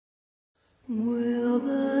Will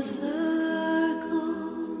the circle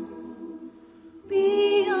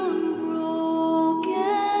be unbroken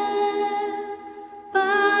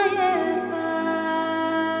by and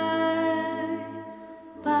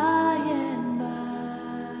by,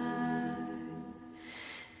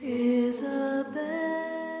 is a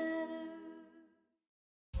better.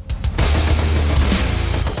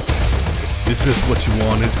 Is this what you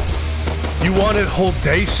wanted? You wanted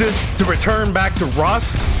Holdacious to return back to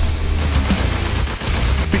Rust?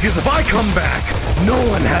 Because if I come back, no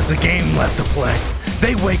one has a game left to play.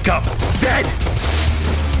 They wake up dead.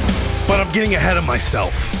 But I'm getting ahead of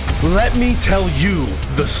myself. Let me tell you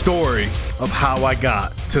the story of how I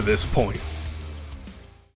got to this point.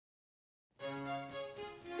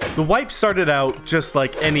 The wipe started out just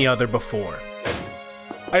like any other before.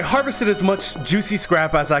 I harvested as much juicy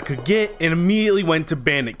scrap as I could get and immediately went to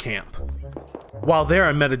bandit camp. While there,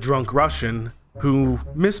 I met a drunk Russian who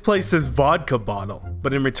misplaced his vodka bottle,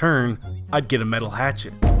 but in return, I'd get a metal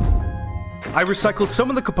hatchet. I recycled some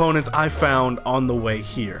of the components I found on the way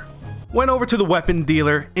here. Went over to the weapon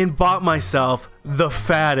dealer and bought myself the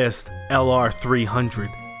fattest LR300.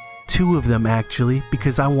 2 of them actually,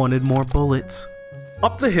 because I wanted more bullets.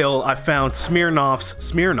 Up the hill, I found Smirnoff's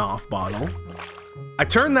Smirnoff bottle. I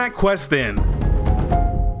turned that quest in,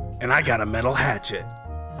 and I got a metal hatchet.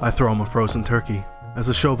 I throw him a frozen turkey as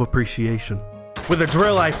a show of appreciation. With a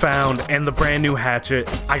drill I found and the brand new hatchet,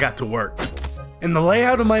 I got to work. And the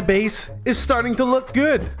layout of my base is starting to look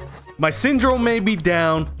good. My syndrome may be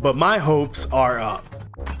down, but my hopes are up.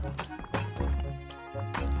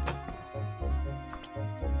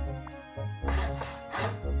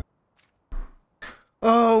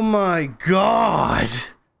 Oh my god!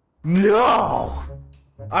 No!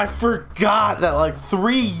 I forgot that like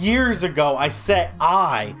 3 years ago I set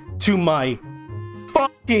I to my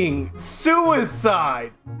fucking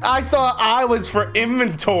suicide. I thought I was for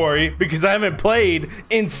inventory because I haven't played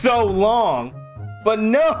in so long. But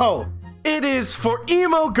no, it is for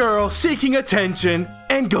emo girl seeking attention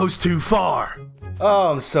and goes too far.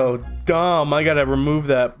 Oh, I'm so dumb. I gotta remove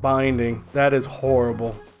that binding. That is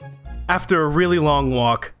horrible. After a really long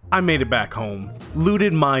walk, I made it back home,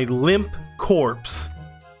 looted my limp corpse,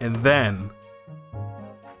 and then...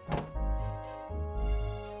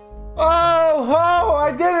 Oh,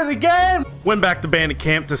 I did it again! Went back to bandit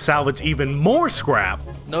camp to salvage even more scrap.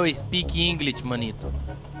 No speak English, manito.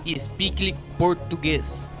 Speak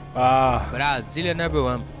Portuguese. Brazilian number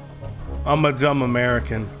one. I'm a dumb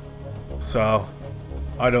American, so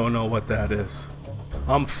I don't know what that is.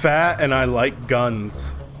 I'm fat and I like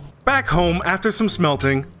guns. Back home, after some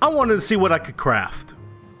smelting, I wanted to see what I could craft.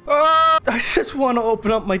 I just want to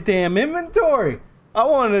open up my damn inventory. I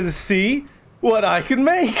wanted to see what I could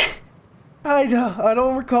make. I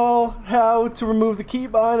don't recall how to remove the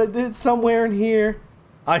keybind. I did somewhere in here.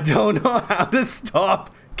 I don't know how to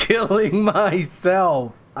stop killing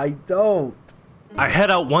myself. I don't. I head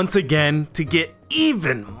out once again to get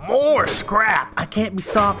even more scrap. I can't be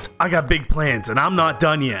stopped. I got big plans and I'm not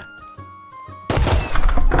done yet.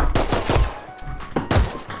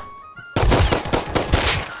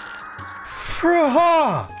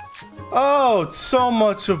 Oh, so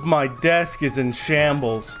much of my desk is in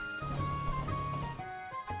shambles.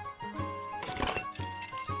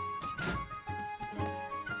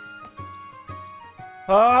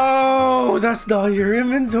 Oh, that's not your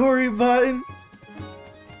inventory button.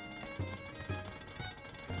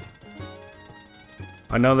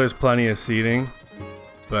 I know there's plenty of seating,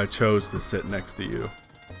 but I chose to sit next to you.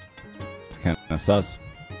 It's kind of sus.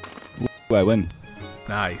 Ooh, I win.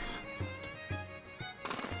 Nice.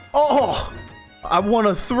 Oh, I won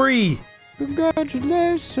a 3.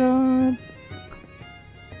 Congratulations.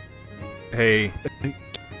 Hey,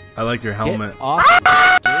 I like your helmet. Get off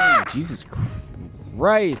the game. Jesus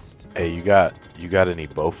Christ. Hey, you got any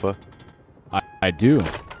bofa? I do.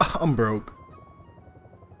 I'm broke.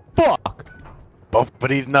 Fuck. Bofa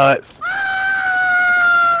these nuts.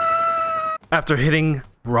 After hitting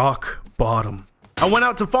rock bottom, I went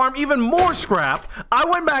out to farm even more scrap. I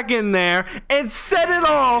went back in there and set it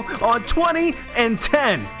all on 20 and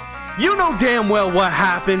 10. You know damn well what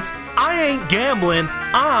happens. I ain't gambling.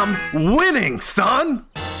 I'm winning, son.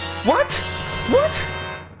 What? What?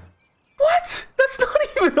 What? That's not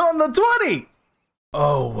even on the 20.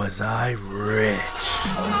 Oh, was I rich?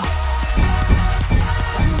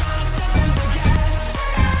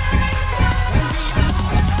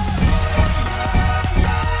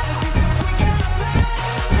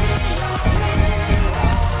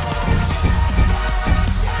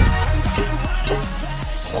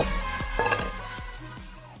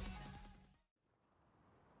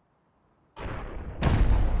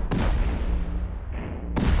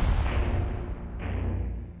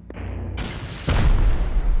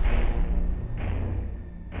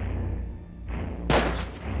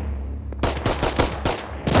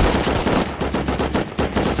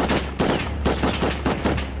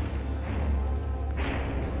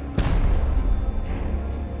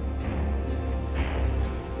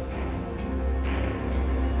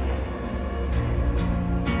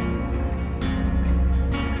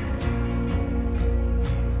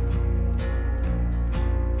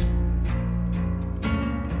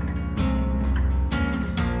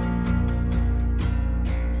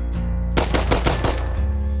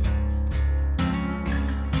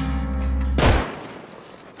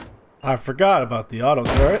 I forgot about the auto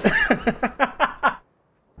turret.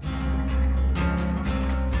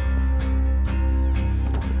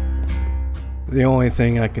 The only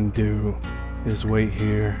thing I can do is wait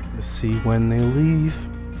here to see when they leave,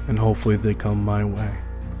 and hopefully they come my way.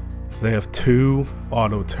 They have 2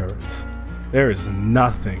 auto turrets. There is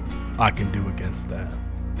nothing I can do against that.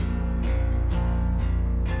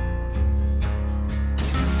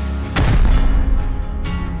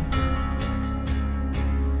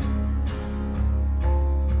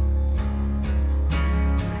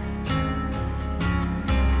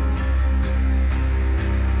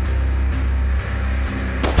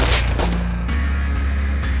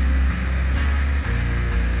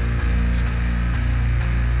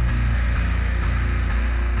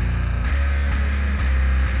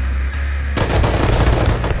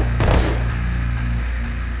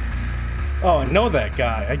 Oh, I know that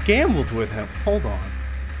guy. I gambled with him. Hold on.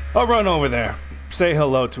 I'll run over there. Say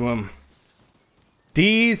hello to him.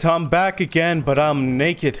 Deez, I'm back again, but I'm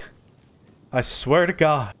naked. I swear to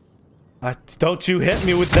God. Don't you hit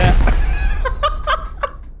me with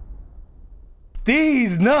that.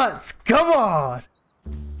 These nuts, come on.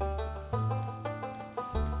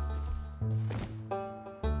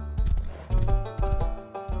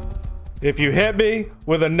 If you hit me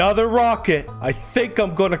with another rocket, I think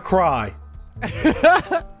I'm gonna cry.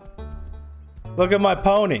 Look at my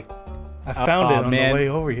pony. I found it on the way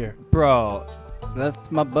over here. Bro, that's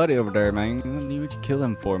my buddy over there, man. What would you kill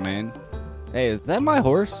him for, man? Hey, is that my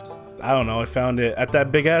horse? I don't know. I found it at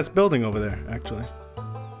that big ass building over there, actually.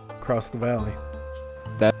 Across the valley.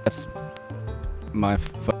 That's my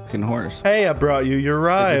fucking horse. Hey, I brought you your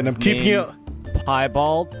ride, and I'm keeping you.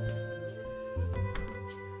 Piebald?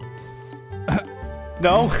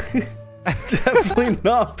 No, it's definitely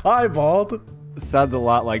not Piebald. Sounds a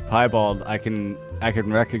lot like Piebald. I can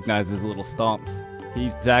recognize his little stomps.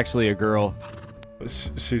 He's actually a girl.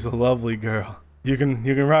 She's a lovely girl. You can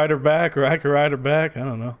ride her back, or I can ride her back. I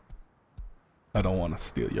don't know. I don't want to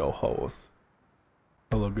steal your horse.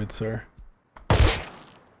 Hello, good sir.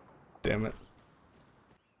 Damn it.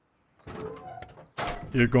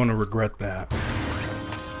 You're going to regret that.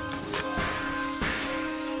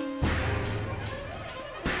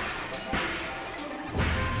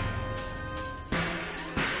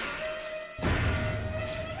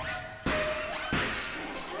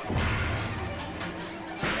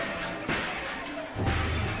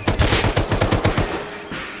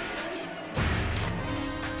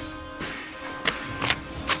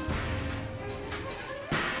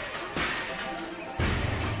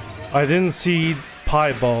 I didn't see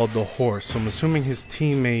Piebald the horse, so I'm assuming his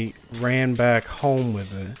teammate ran back home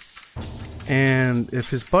with it. And if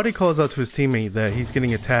his buddy calls out to his teammate that he's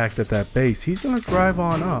getting attacked at that base, he's gonna drive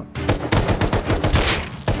on up.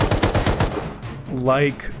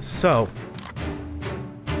 Like so.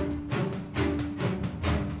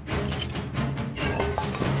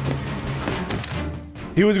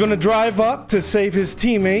 He was gonna drive up to save his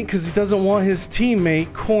teammate because he doesn't want his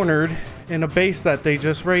teammate cornered in a base that they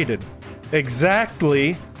just raided.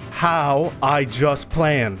 Exactly how I just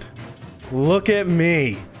planned. Look at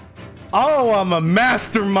me. Oh, I'm a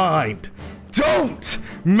mastermind. Don't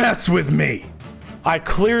mess with me. I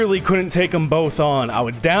clearly couldn't take them both on. I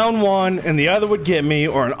would down one and the other would get me,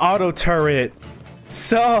 or an auto turret.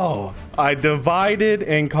 So I divided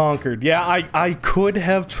and conquered. Yeah, I could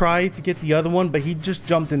have tried to get the other one, but he just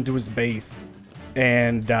jumped into his base.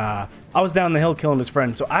 And I was down the hill killing his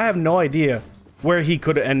friend, so I have no idea where he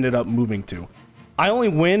could have ended up moving to. I only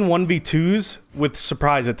win 1v2s with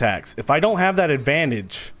surprise attacks. If I don't have that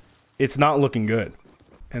advantage, it's not looking good.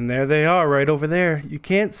 And there they are right over there. You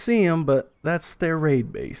can't see them, but that's their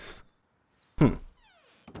raid base.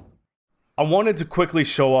 I wanted to quickly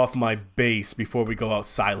show off my base before we go out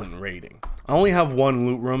silent raiding. I only have one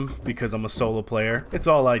loot room because I'm a solo player. It's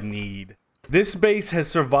all I need. This base has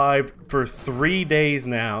survived for 3 days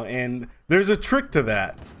now, and there's a trick to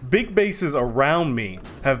that. Big bases around me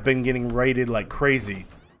have been getting raided like crazy.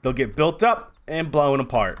 They'll get built up and blown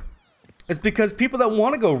apart. It's because people that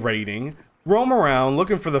want to go raiding roam around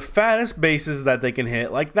looking for the fattest bases that they can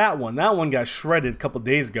hit, like that one. That one got shredded a couple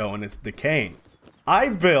days ago and it's decaying. I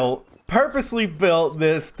purposely built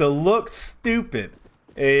this to look stupid.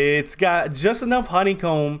 It's got just enough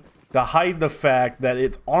honeycomb to hide the fact that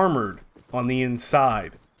it's armored on the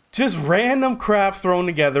inside. Just random crap thrown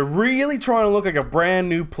together, really trying to look like a brand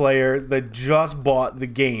new player that just bought the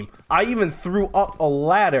game. I even threw up a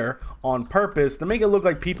ladder on purpose to make it look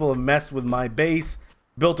like people have messed with my base.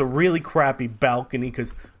 Built a really crappy balcony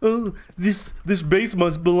because, oh, this base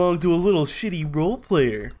must belong to a little shitty role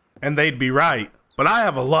player. And they'd be right, but I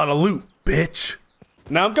have a lot of loot, bitch.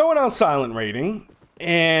 Now I'm going on silent rating,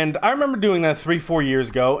 and I remember doing that 3-4 years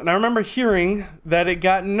ago, and I remember hearing that it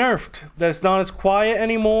got nerfed, that it's not as quiet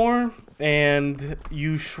anymore, and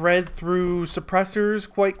you shred through suppressors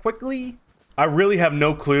quite quickly. I really have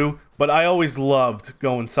no clue, but I always loved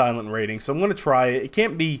going silent rating, so I'm going to try it. It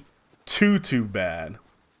can't be too bad.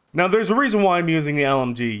 Now there's a reason why I'm using the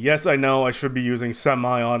LMG. Yes, I know I should be using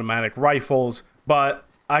semi-automatic rifles, but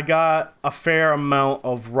I got a fair amount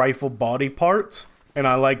of rifle body parts, and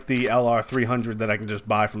I like the LR300 that I can just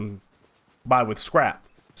buy with scrap.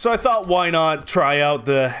 So I thought, why not try out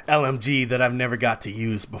the LMG that I've never got to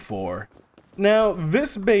use before. Now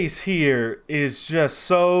this base here is just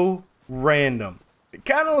so random. It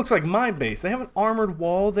kind of looks like my base. They have an armored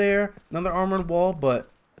wall there, another armored wall, but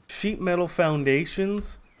sheet metal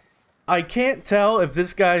foundations. I can't tell if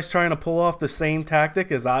this guy's trying to pull off the same tactic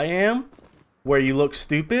as I am, where you look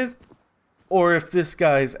stupid, or if this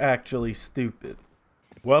guy's actually stupid.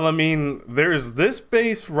 Well, I mean, there's this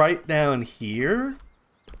base right down here,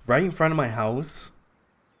 right in front of my house.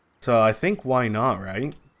 So I think why not,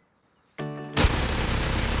 right?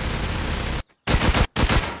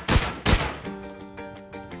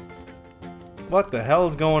 What the hell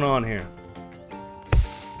is going on here?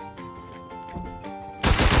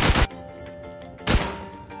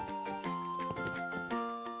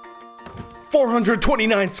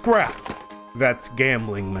 $429 scrap! That's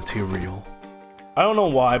gambling material. I don't know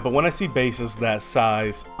why, but when I see bases that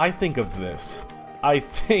size, I think of this. I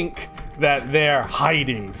think that they're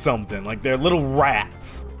hiding something, like they're little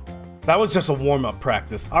rats. That was just a warm-up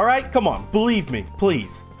practice. Alright, come on, believe me,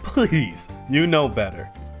 please, please. You know better.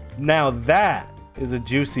 Now that is a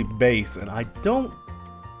juicy base, and I don't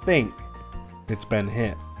think it's been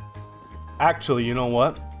hit. Actually, you know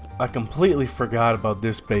what? I completely forgot about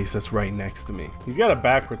this base that's right next to me. He's got a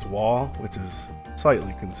backwards wall, which is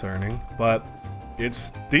slightly concerning, but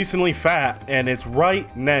it's decently fat, and it's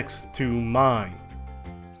right next to mine.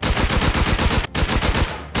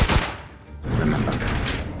 Remember,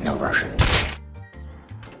 no Russian.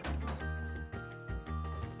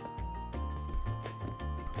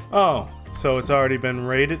 Oh, so it's already been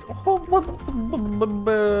raided.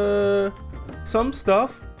 Some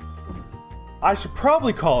stuff. I should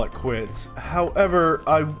probably call it quits. However,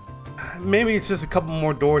 maybe it's just a couple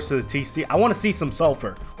more doors to the TC. I want to see some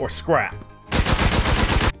sulfur or scrap.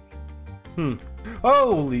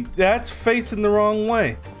 Holy, that's facing the wrong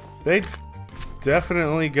way. They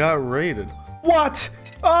definitely got raided. What?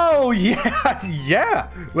 Oh, yeah, yeah.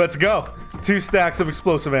 Let's go. 2 stacks of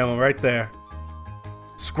explosive ammo right there.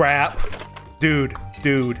 Scrap. Dude,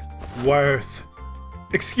 worth.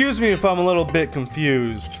 Excuse me if I'm a little bit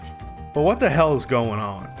confused, but what the hell is going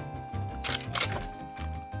on?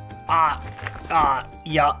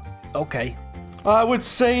 Yeah, okay. I would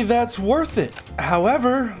say that's worth it.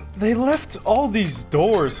 However, they left all these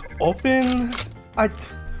doors open.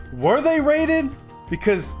 Were they raided?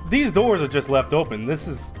 Because these doors are just left open. This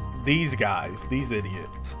is these guys, these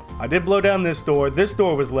idiots. I did blow down this door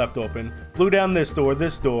was left open. Blew down this door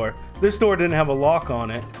didn't have a lock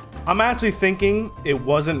on it. I'm actually thinking it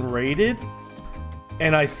wasn't raided,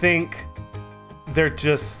 and I think they're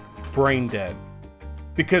just brain dead.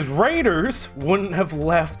 Because raiders wouldn't have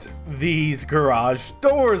left these garage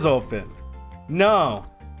doors open. No,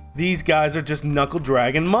 these guys are just knuckle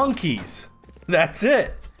dragging monkeys. That's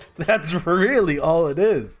it. That's really all it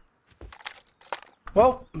is.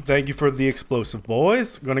 Well, thank you for the explosive,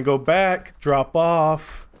 boys. Gonna go back, drop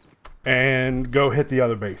off, and go hit the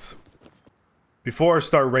other base. Before I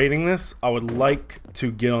start raiding this, I would like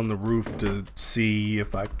to get on the roof to see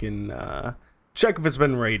if I can check if it's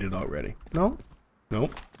been raided already. No?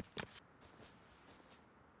 Nope.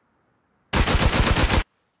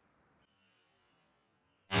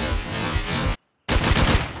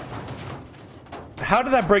 How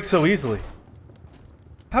did that break so easily?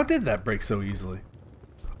 How did that break so easily?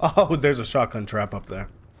 Oh, there's a shotgun trap up there.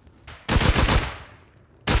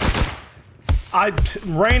 I'm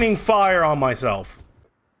raining fire on myself.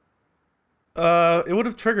 It would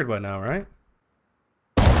have triggered by now, right?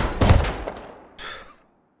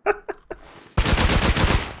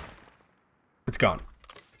 It's gone.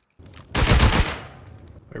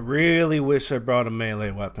 I really wish I brought a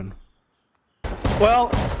melee weapon. Well,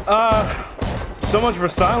 so much for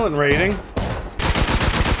silent raiding.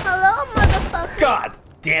 Hello, motherfucker. God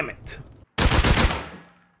damn it.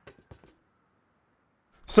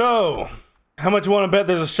 So, how much you want to bet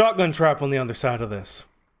there's a shotgun trap on the other side of this?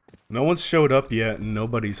 No one's showed up yet and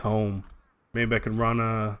nobody's home. Maybe I can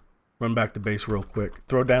run back to base real quick.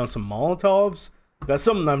 Throw down some Molotovs. That's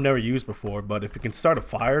something I've never used before, but if you can start a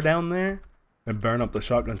fire down there and burn up the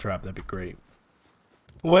shotgun trap, that'd be great.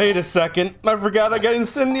 Wait a second. I forgot I got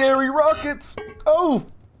incendiary rockets. Oh!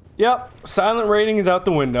 Yep, silent rating is out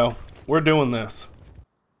the window. We're doing this.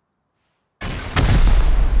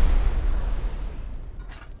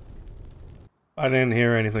 I didn't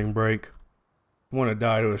hear anything break. I want to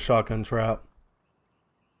die to a shotgun trap.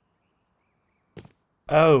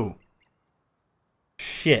 Oh.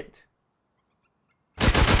 Shit.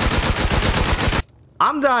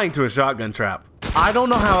 I'm dying to a shotgun trap. I don't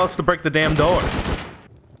know how else to break the damn door.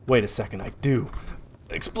 Wait a second, I do.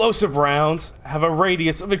 Explosive rounds have a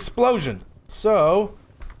radius of explosion. So,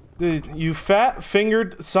 you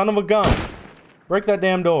fat-fingered son of a gun. Break that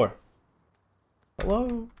damn door.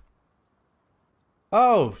 Hello?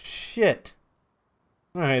 Oh, shit.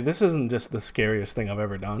 Alright, this isn't just the scariest thing I've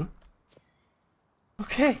ever done.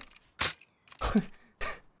 Okay.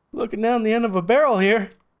 Looking down the end of a barrel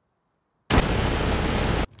here.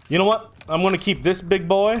 You know what? I'm gonna keep this big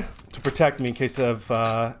boy to protect me in case of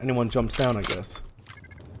anyone jumps down, I guess.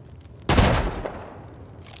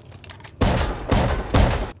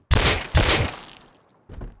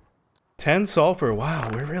 $10 sulfur.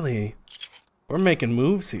 Wow, we're making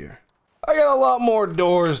moves here. I got a lot more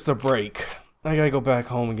doors to break. I gotta go back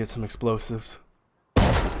home and get some explosives.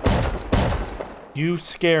 You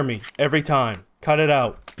scare me every time. Cut it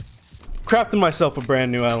out. Crafted myself a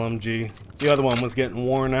brand new LMG. The other one was getting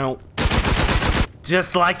worn out.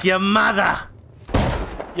 Just like your mother!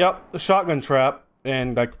 Yep, the shotgun trap.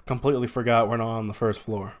 And I completely forgot we're not on the first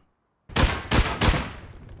floor.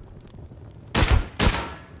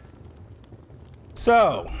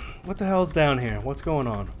 So, what the hell's down here? What's going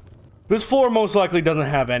on? This floor most likely doesn't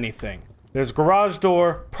have anything. There's garage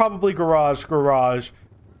door, probably garage,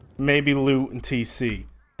 maybe loot and TC.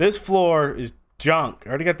 This floor is junk. I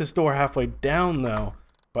already got this door halfway down though,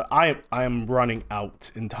 but I am running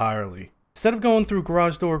out entirely. Instead of going through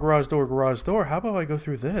garage door, how about I go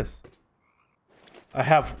through this? I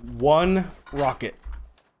have one rocket.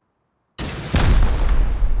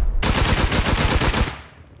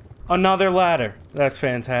 Another ladder. That's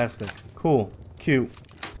fantastic. Cool. Cute.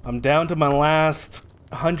 I'm down to my last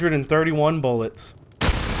 131 bullets.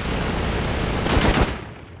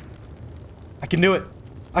 I can do it.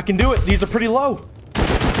 I can do it. These are pretty low.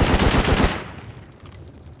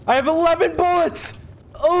 I have 11 bullets.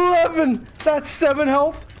 11. That's 7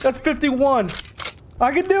 health. That's 51.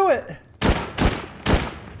 I can do it.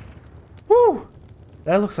 Woo.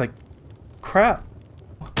 That looks like crap.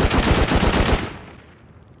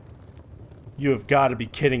 You have got to be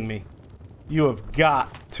kidding me. You have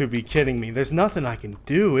got to be kidding me. There's nothing I can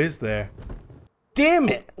do, is there? Damn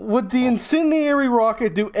it! Would the incendiary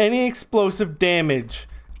rocket do any explosive damage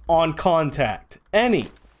on contact? Any?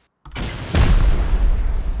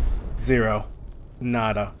 0.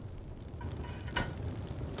 Nada.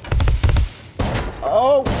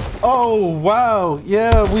 Oh, wow.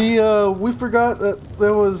 Yeah, we forgot that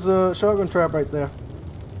there was a shotgun trap right there.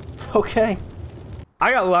 Okay.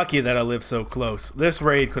 I got lucky that I lived so close. This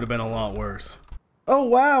raid could have been a lot worse. Oh,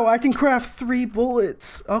 wow. I can craft 3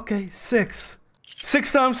 bullets. Okay, 6.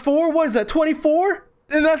 6 times 4? What is that, 24?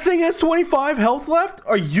 And that thing has 25 health left?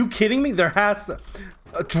 Are you kidding me? There has to...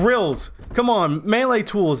 drills. Come on, melee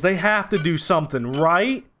tools. They have to do something,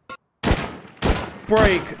 right?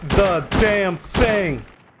 Break the damn thing.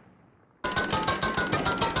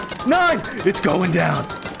 9! It's going down.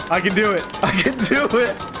 I can do it. I can do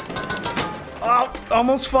it. Oh,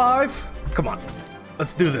 almost 5. Come on.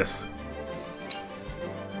 Let's do this.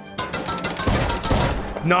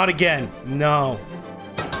 Not again. No.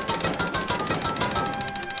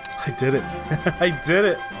 I did it. I did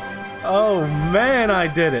it. Oh, man, I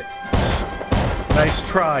did it. Nice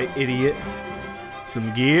try, idiot.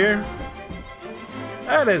 Some gear.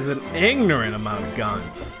 That is an ignorant amount of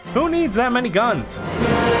guns. Who needs that many guns?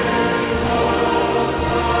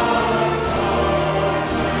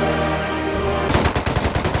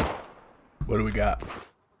 What do we got?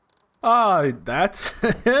 That's...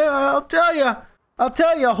 I'll tell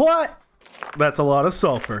you what. That's a lot of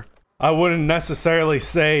sulfur. I wouldn't necessarily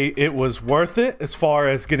say it was worth it as far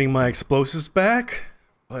as getting my explosives back,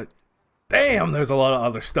 but damn, there's a lot of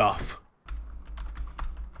other stuff.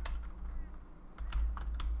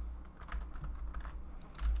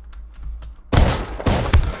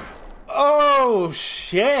 Oh,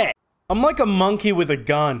 shit. I'm like a monkey with a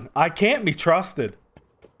gun. I can't be trusted.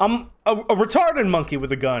 I'm a retarded monkey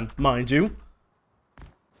with a gun, mind you.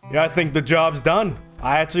 Yeah, I think the job's done.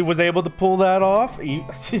 I actually was able to pull that off.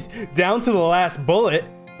 Down to the last bullet.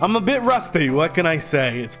 I'm a bit rusty, what can I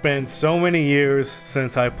say? It's been so many years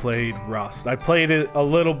since I played Rust. I played it a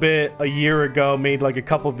little bit a year ago, made like a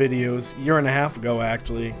couple videos, 1.5 years ago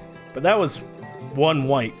actually. But that was 1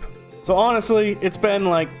 wipe. So honestly, it's been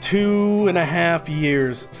like 2.5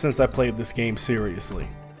 years since I played this game seriously.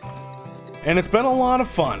 And it's been a lot of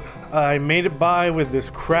fun. I made it by with this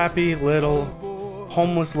crappy little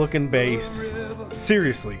homeless looking base.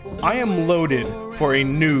 Seriously, I am loaded for a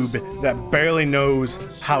noob that barely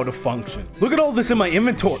knows how to function. Look at all this in my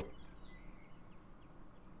inventory.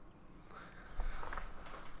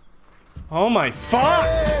 Oh my fuck!